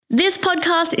This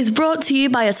podcast is brought to you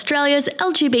by Australia's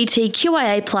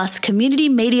LGBTQIA+ community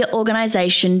media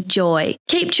organisation, Joy.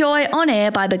 Keep Joy on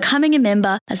air by becoming a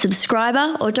member, a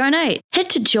subscriber or donate. Head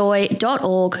to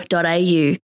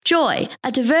joy.org.au. Joy,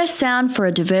 a diverse sound for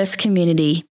a diverse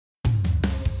community.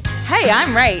 Hey,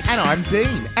 I'm Ray. And I'm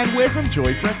Dean, and we're from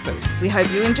Joy Breakfast. We hope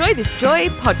you enjoy this Joy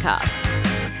podcast.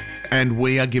 And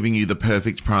we are giving you the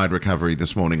perfect pride recovery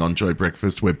this morning on Joy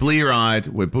Breakfast. We're blear-eyed,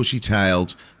 we're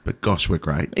bushy-tailed, but gosh, we're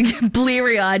great.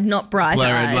 Bleary-eyed, not bright-eyed.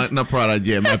 Bleary-eyed, not bright-eyed,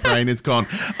 yeah, my brain is gone.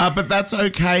 But that's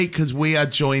okay, because we are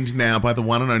joined now by the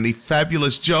one and only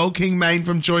fabulous Joel King-Main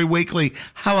from Joy Weekly.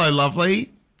 Hello,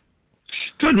 lovely.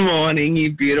 Good morning,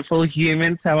 you beautiful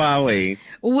humans. How are we?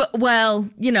 Well,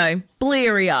 you know,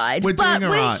 bleary-eyed. We're doing but all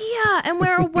we're right. here and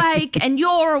we're awake and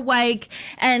you're awake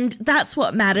and that's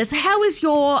what matters. How was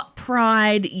your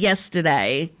Pride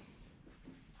yesterday?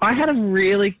 I had a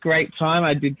really great time.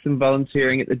 I did some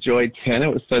volunteering at the Joy 10.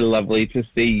 It was so lovely to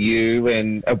see you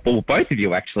and both of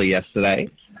you actually yesterday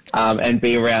and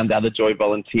be around other Joy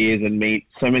volunteers and meet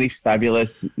so many fabulous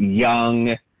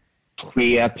young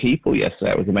queer people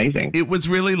yesterday. It was amazing. It was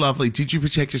really lovely. Did you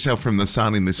protect yourself from the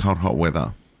sun in this hot, hot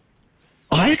weather?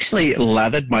 I actually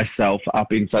lathered myself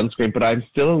up in sunscreen, but I'm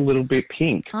still a little bit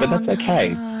pink, but that's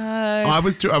okay. I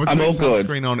was putting all good.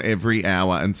 sunscreen on every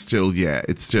hour and still,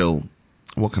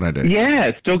 what can I do? Yeah,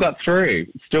 it still got through.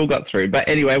 But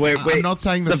anyway, I'm not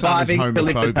saying the sun is surviving to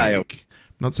lick the tail. homophobic.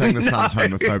 I'm not saying the sun's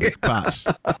homophobic, but...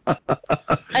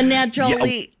 And now,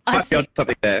 Jolie, Got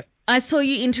something there. I saw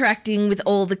you interacting with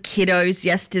all the kiddos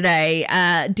yesterday.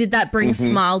 Did that bring a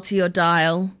smile to your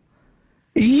dial?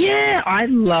 Yeah, I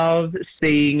love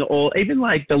seeing even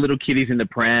like the little kiddies in the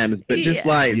prams, but just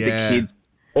like the kids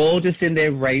all just in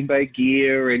their rainbow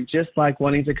gear and just like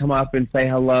wanting to come up and say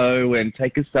hello and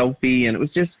take a selfie. And it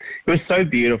was so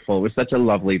beautiful. It was such a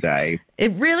lovely day.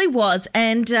 It really was.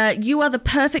 And you are the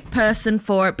perfect person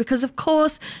for it because, of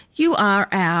course, you are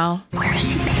our... Where is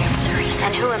she answering?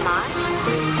 And who am I?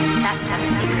 That's not a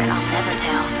secret I'll never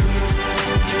tell.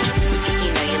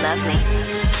 You know you love me.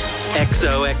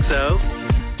 XOXO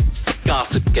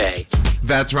Gossip Gay.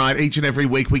 That's right. Each and every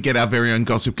week we get our very own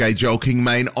Gossip Gay Joel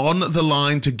King-Main on the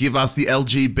line to give us the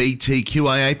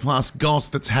LGBTQIA+ goss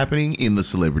that's happening in the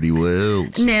celebrity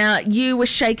world. Now, you were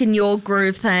shaking your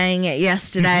groove thing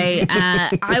yesterday.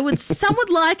 Some would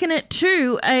liken it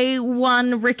to a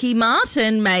one Ricky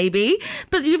Martin, maybe,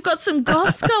 but you've got some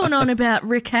goss going on about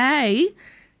Ricky.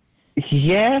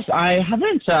 Yes, I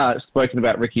haven't spoken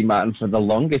about Ricky Martin for the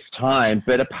longest time,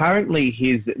 but apparently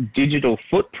his digital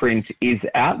footprint is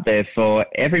out there for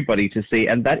everybody to see,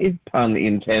 and that is pun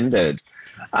intended.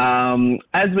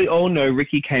 As we all know,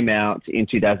 Ricky came out in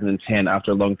 2010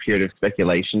 after a long period of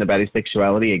speculation about his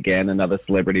sexuality. Again, another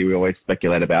celebrity we always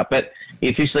speculate about, but he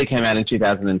officially came out in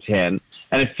 2010.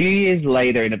 And a few years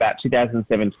later, in about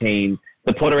 2017,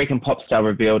 the Puerto Rican pop star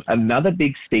revealed another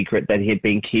big secret that he had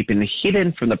been keeping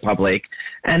hidden from the public,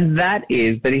 and that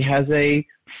is that he has a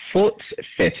foot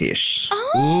fetish.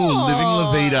 Oh, Ooh, living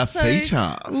La Vida so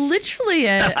feature. Literally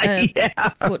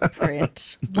a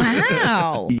footprint.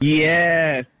 Wow.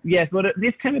 Yes. Well,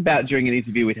 this came about during an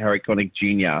interview with Harry Connick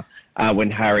Jr.,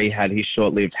 when Harry had his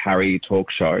short-lived Harry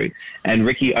talk show. And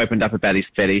Ricky opened up about his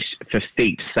fetish for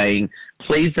feet, saying,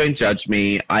 "Please don't judge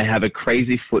me. I have a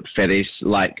crazy foot fetish,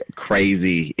 like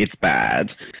crazy. It's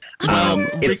bad."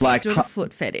 It's like a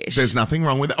foot fetish. There's nothing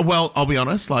wrong with it. Well, I'll be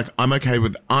honest, I'm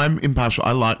impartial.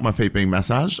 I like my feet being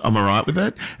massaged. I'm all right with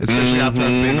it, especially after I've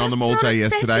been on them all day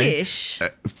yesterday.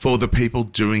 For the people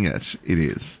doing it, it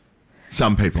is.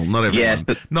 Some people, not everyone.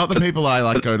 Yes, not the people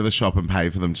I go to the shop and pay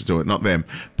for them to do it, not them.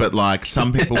 But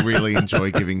some people really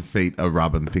enjoy giving feet a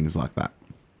rub and things like that.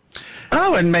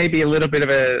 Oh, and maybe a little bit of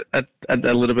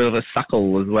a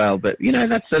suckle as well. But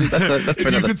that's for another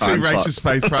If you could see time Rachel's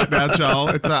slot. face right now, Joel,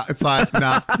 it's like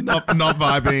not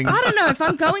vibing. I don't know, if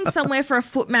I'm going somewhere for a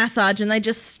foot massage and they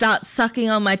just start sucking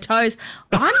on my toes,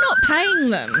 I'm not paying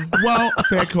them. Well,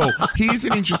 fair call. Here's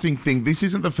an interesting thing. This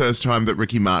isn't the first time that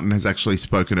Ricky Martin has actually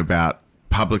spoken about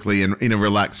publicly and in a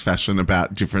relaxed fashion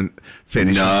about different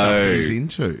fetishes that he's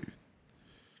into.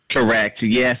 Correct,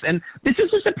 yes. And this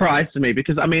is a surprise to me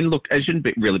because, look, it shouldn't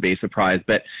really be a surprise,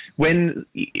 but when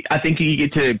I think you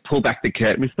get to pull back the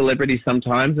curtain with celebrities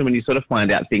sometimes, and when you sort of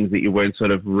find out things that you won't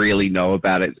sort of really know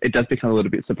about, it does become a little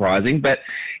bit surprising. But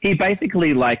he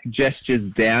basically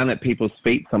gestures down at people's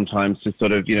feet sometimes to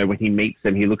sort of, when he meets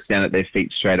them, he looks down at their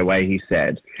feet straight away, he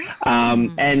said.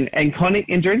 And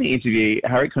during the interview,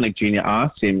 Harry Connick Jr.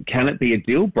 asked him, can it be a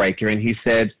deal breaker? And he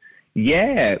said,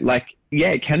 yeah,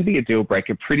 it can be a deal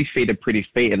breaker. Pretty feet are pretty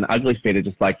feet, and ugly feet are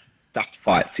just duck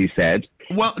fights, he said.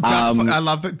 Well, I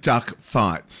love that duck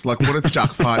fights. Like, what does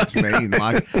duck fights mean?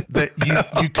 Like, that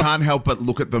you can't help but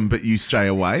look at them, but you stay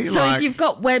away? So if you've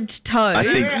got webbed toes,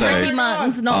 Ricky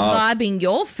Martin's not vibing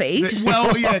your feet.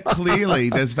 Well, yeah, clearly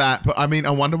there's that. But, I mean,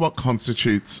 I wonder what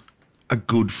constitutes a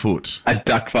good foot. A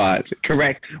duck fight,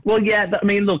 correct. Well, yeah, I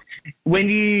mean, look,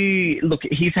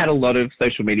 he's had a lot of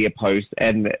social media posts,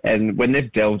 and when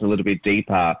they've delved a little bit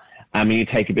deeper, you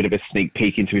take a bit of a sneak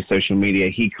peek into his social media,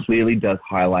 he clearly does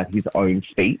highlight his own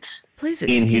feet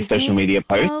in his social media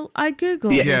posts. Well, I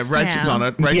Googled this Rach is on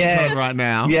it. Rach is on it right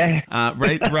now. Yeah.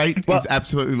 Rach is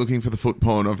absolutely looking for the foot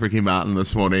porn of Ricky Martin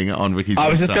this morning on Ricky's website. I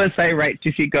was just going to say, Rach,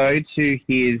 if you go to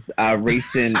his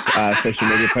recent social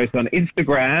media post on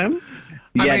Instagram,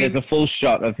 there's a full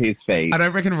shot of his feet. I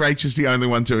don't reckon Rach is the only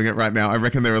one doing it right now. I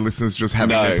reckon there are listeners just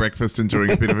having their breakfast and doing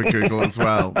a bit of a Google as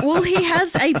well. Well, he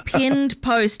has a pinned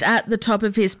post at the top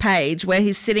of his page where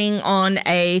he's sitting on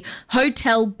a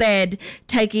hotel bed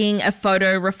taking a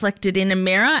photo reflected in a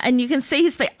mirror, and you can see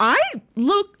his feet.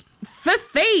 For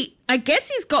feet, I guess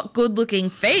he's got good-looking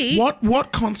feet.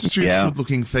 What constitutes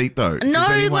good-looking feet, though?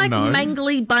 No, like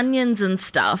mangly bunions and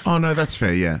stuff. Oh, no, that's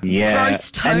fair, yeah. Yeah.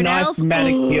 Gross toenails. A nice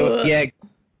manicured,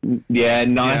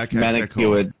 nice manicured.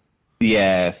 Cool.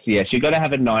 Yes. You've got to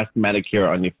have a nice manicure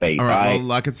on your feet. All right,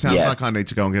 well, it sounds like I need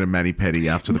to go and get a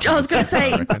mani-pedi after the I was going to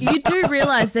say, you do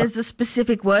realise there's a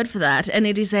specific word for that, and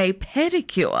it is a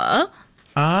pedicure.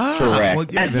 Correct. Well,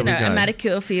 yeah, there we go. A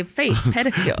manicure for your feet,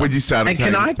 pedicure. When you started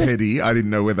saying pedi, I didn't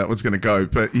know where that was going to go,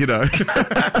 but,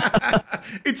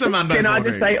 it's a Monday Can morning. I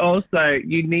just say also,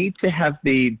 you need to have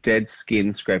the dead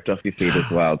skin scraped off your feet as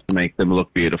well to make them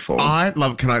look beautiful. I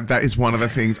love, that is one of the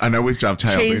things, I know we've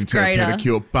dovetailed into a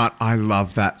pedicure, but I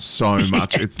love that so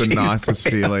much. It's the nicest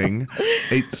feeling.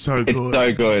 It's so good. It's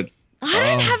so good. I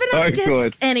don't have enough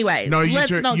dead. Anyway,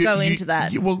 let's not go into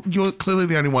that. You're clearly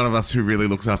the only one of us who really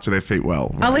looks after their feet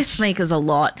well. Right? I wear sneakers a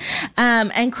lot.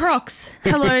 And Crocs.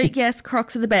 Hello, yes,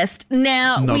 Crocs are the best.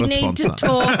 Now, we need to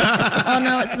talk. Oh,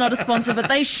 no, it's not a sponsor, but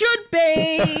they should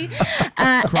be.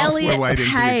 Elliot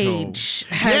Page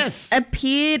has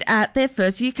appeared at their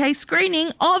first UK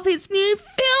screening of his new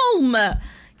film.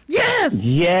 Yes,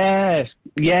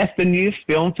 the new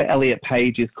film for Elliot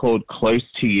Page is called Close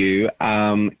to You.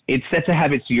 It's set to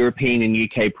have its European and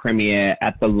UK premiere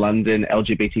at the London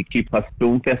LGBTQ+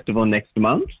 Film Festival next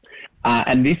month.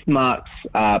 And this marks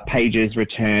Page's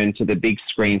return to the big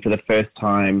screen for the first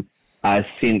time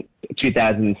since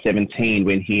 2017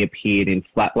 when he appeared in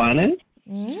Flatliners.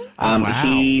 Wow. After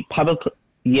he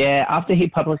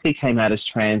publicly came out as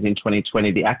trans in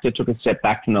 2020, the actor took a step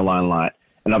back from the limelight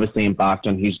and obviously embarked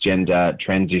on his gender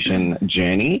transition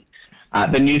journey.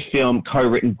 The new film,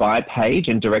 co-written by Page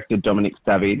and director Dominic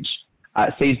Savage,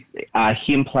 sees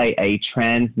him play a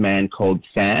trans man called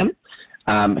Sam,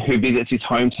 who visits his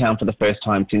hometown for the first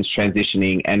time since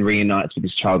transitioning and reunites with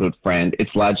his childhood friend.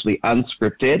 It's largely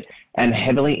unscripted and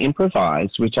heavily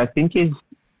improvised, which I think is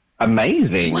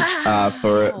amazing.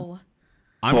 Wow.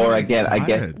 I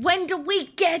guess. When do we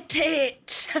get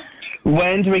it?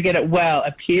 When do we get it? Well,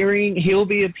 he'll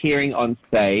be appearing on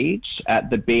stage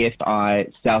at the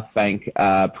BFI South Bank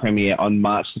premiere on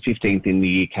March the 15th in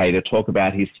the UK to talk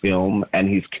about his film and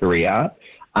his career.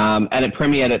 And it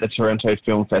premiered at the Toronto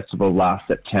Film Festival last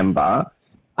September.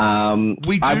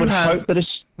 We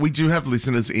do have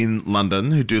listeners in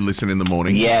London who do listen in the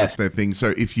morning. Yes. That's their thing.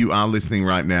 So if you are listening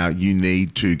right now, you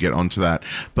need to get onto that.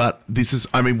 But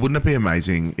wouldn't it be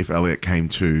amazing if Elliot came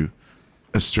to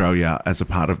Australia as a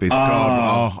part of this?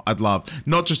 I'd love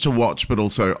not just to watch, but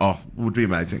also, would be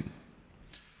amazing.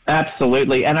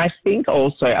 Absolutely. And I think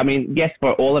also, yes,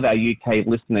 for all of our UK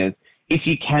listeners, if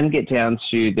you can get down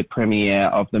to the premiere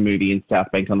of the movie in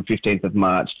South Bank on the 15th of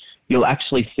March, you'll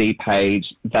actually see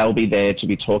Paige. They'll be there to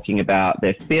be talking about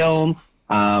their film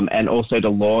and also to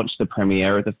launch the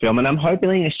premiere of the film. And I'm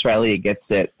hoping Australia gets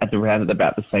it at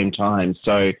about the same time.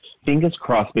 So fingers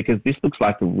crossed, because this looks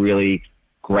like a really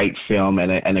great film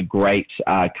and a great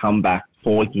comeback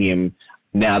for him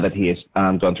now that he has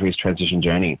gone through his transition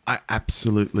journey. I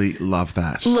absolutely love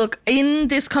that. Look, in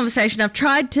this conversation, I've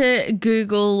tried to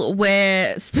Google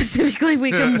where specifically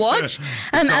we can watch.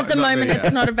 At the moment,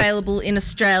 it's not available in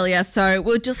Australia, so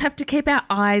we'll just have to keep our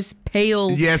eyes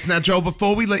peeled. Yes. Now, Joel,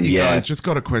 before we let you go, just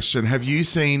got a question. Have you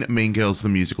seen Mean Girls, the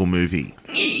musical movie?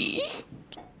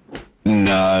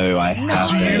 No, I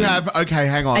haven't. Do you have? Okay,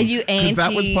 hang on. Are you anti-watching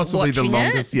that was possibly the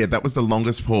longest. Yeah, that was the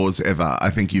longest pause ever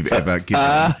I think you've ever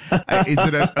given.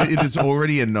 It is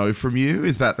already a no from you?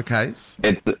 Is that the case?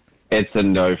 It's a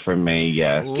no from me.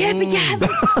 Yes. Yeah, but you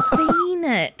haven't seen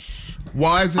it.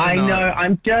 Why is it a no? I know.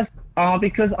 I'm just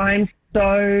because I'm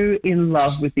so in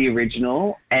love with the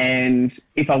original, and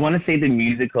if I want to see the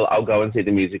musical, I'll go and see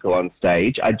the musical on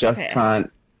stage. I just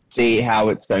can't see how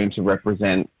it's going to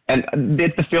represent, and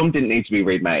the film didn't need to be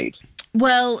remade.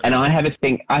 Well, and I have a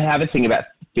thing about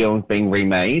films being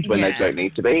remade when they don't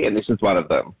need to be, and this is one of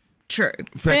them. True.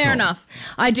 Fair enough.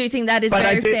 I do think that is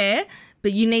very fair,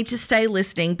 but you need to stay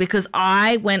listening because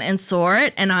I went and saw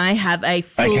it and I have a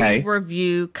full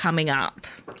review coming up.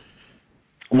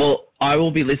 Well, I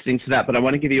will be listening to that, but I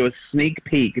want to give you a sneak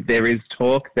peek. There is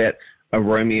talk that a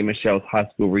Romeo and Michelle's High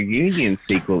School Reunion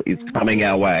sequel is coming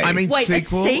our way. I mean, wait,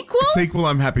 sequel? A sequel? Sequel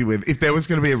I'm happy with. If there was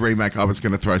going to be a remake, I was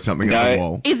going to throw something at the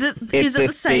wall. Is it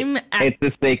the same? It's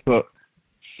the sequel.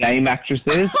 Same actresses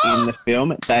in the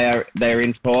film. They're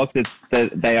in talks.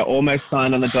 They are almost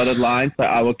signed on the dotted line, so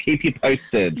I will keep you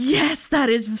posted. Yes, that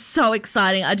is so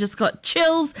exciting. I just got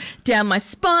chills down my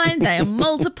spine. They are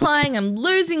multiplying. I'm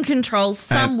losing control,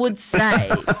 some would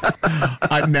say. Now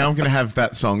I'm going to have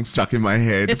that song stuck in my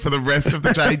head for the rest of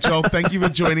the day. Joel, thank you for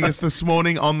joining us this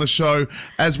morning on the show.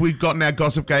 As we've gotten our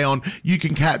Gossip Gay on, you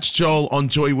can catch Joel on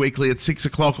Joy Weekly at 6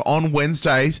 o'clock on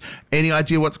Wednesdays. Any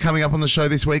idea what's coming up on the show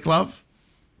this week, love?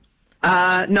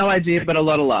 No idea, but a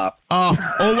lot of laughs. Oh,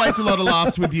 always a lot of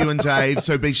laughs with you and Dave,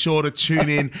 so be sure to tune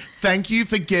in. Thank you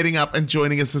for getting up and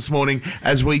joining us this morning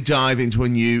as we dive into a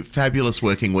new fabulous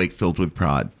working week filled with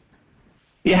pride.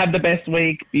 You have the best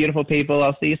week, beautiful people.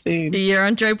 I'll see you soon. You're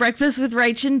on Joy Breakfast with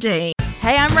Rach and Dean.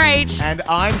 Hey, I'm Rach. And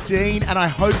I'm Dean, and I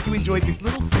hope you enjoyed this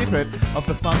little snippet of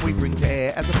the fun we bring to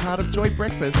air as a part of Joy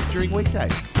Breakfast during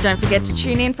weekdays. Don't forget to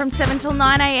tune in from 7 till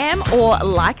 9 a.m. or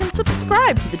like and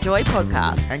subscribe to the Joy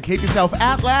podcast. And keep yourself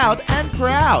out loud and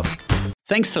proud.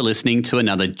 Thanks for listening to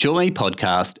another Joy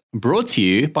podcast brought to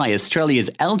you by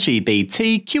Australia's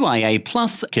LGBTQIA+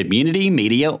 community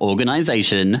media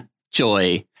organisation,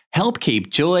 Joy. Help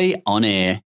keep Joy on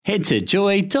air. Head to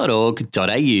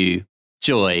joy.org.au.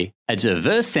 Joy, a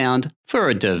diverse sound for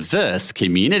a diverse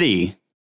community.